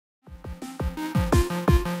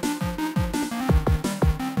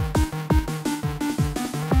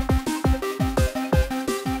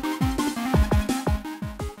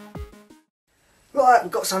Right,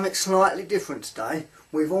 we've got something slightly different today.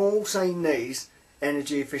 We've all seen these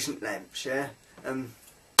energy efficient lamps, yeah?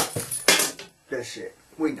 That's it,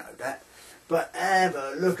 we know that. But have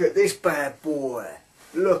a look at this bad boy.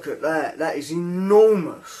 Look at that, that is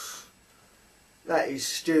enormous. That is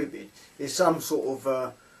stupid. It's some sort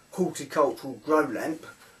of horticultural grow lamp.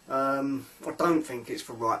 I don't think it's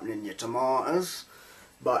for ripening your tomatoes,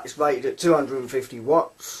 but it's rated at 250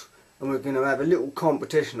 watts, and we're going to have a little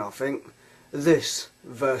competition, I think. This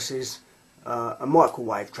versus a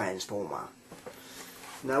microwave transformer.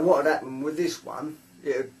 Now what had happened with this one,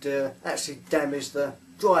 it had actually damaged the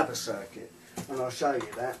driver circuit, and I'll show you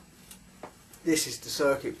that. This is the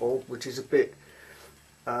circuit board, which is a bit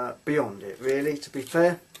beyond it really, to be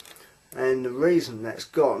fair, and the reason that's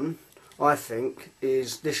gone, I think,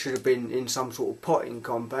 is this should have been in some sort of potting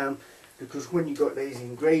compound, because when you got these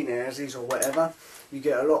in greenhouses or whatever, you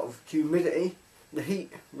get a lot of humidity. The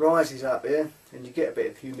heat rises up here and you get a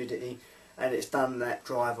bit of humidity, and it's done that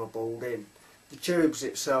driver board in. The tubes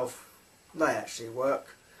itself, they actually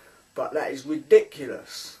work, but that is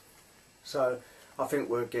ridiculous. So I think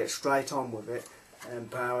we'll get straight on with it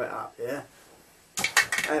and power it up, yeah?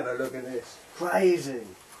 Have a look at this. Crazy.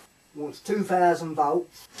 Wants 2000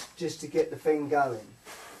 volts just to get the thing going.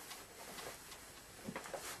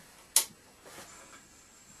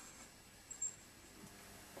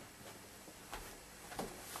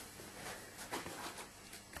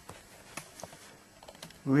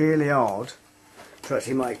 Really hard to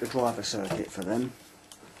actually make the driver circuit for them.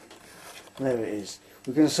 There it is.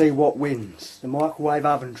 We're going to see what wins, the microwave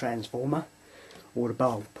oven transformer or the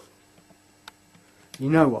bulb. You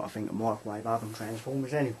know what I think of microwave oven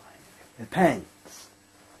transformers anyway. They're pens.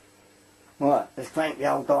 Right, let's crank the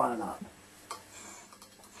old iron up.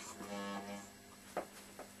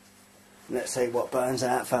 Let's see what burns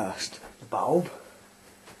out first. The bulb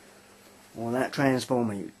or that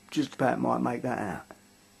transformer. You just about might make that out.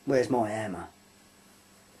 Where's my hammer?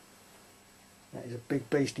 That is a big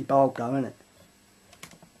beastie bulb though, isn't it?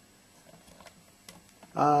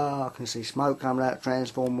 Ah, I can see smoke coming out of the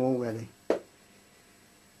transformer already.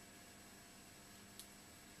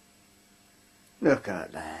 Look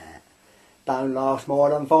at that. Don't last more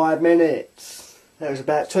than 5 minutes. That was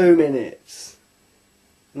about 2 minutes.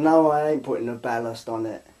 No, I ain't putting a ballast on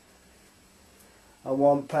it. I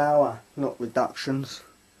want power, not reductions.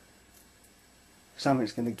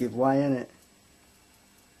 Something's going to give way, innit?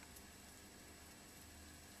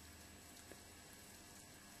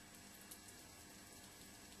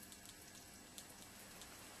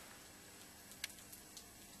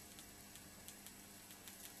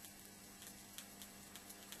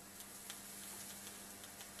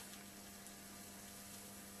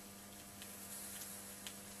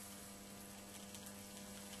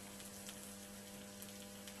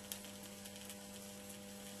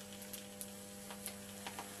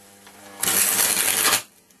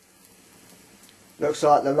 Looks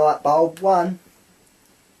like the light bulb won.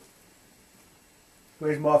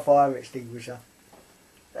 Where's my fire extinguisher?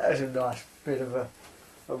 That was a nice bit of a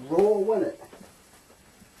roar, wasn't it?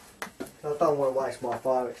 I don't want to waste my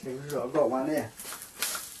fire extinguisher, I've got one here.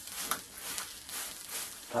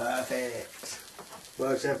 Perfect.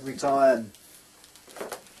 Works every time.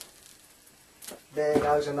 There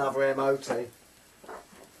goes another MOT. And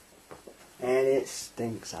it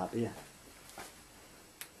stinks up here.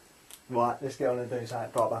 Right, let's get on and do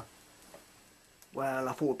something proper. Well,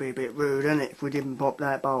 I thought it'd be a bit rude, innit, if we didn't pop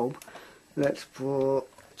that bulb. Let's put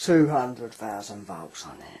 200,000 volts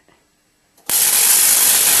on it.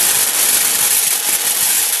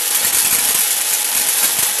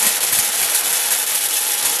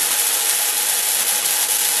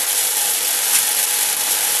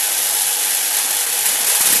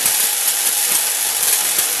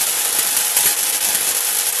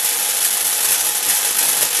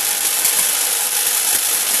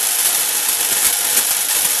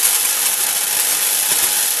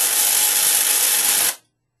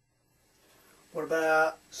 What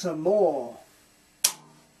about some more?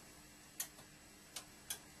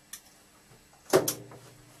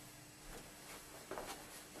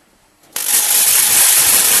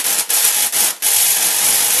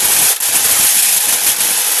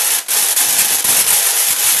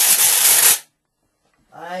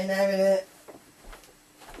 I ain't having it.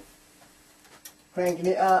 Cranking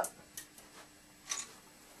it up.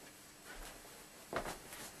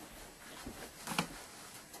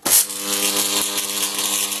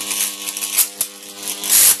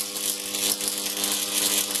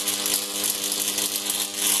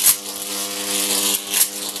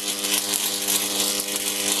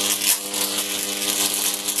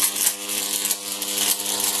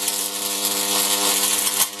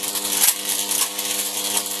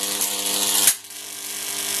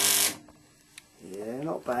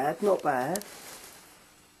 not bad, not bad.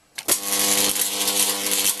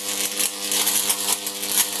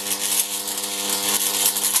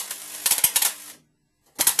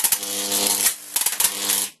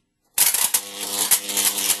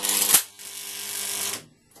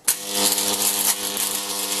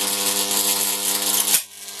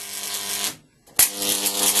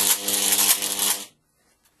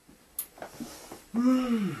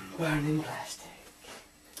 Burning plastic.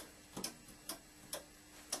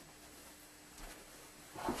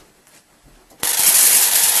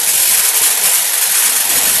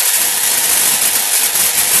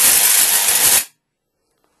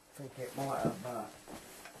 I think it might have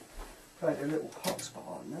created a little hot spot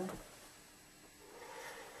on there.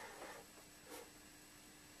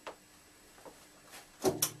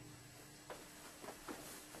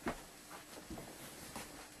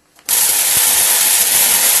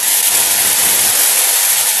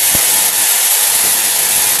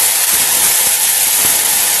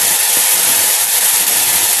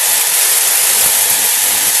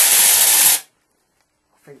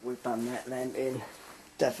 I think we've done that lamp in,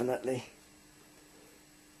 definitely.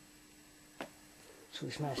 Shall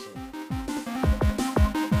we smash it?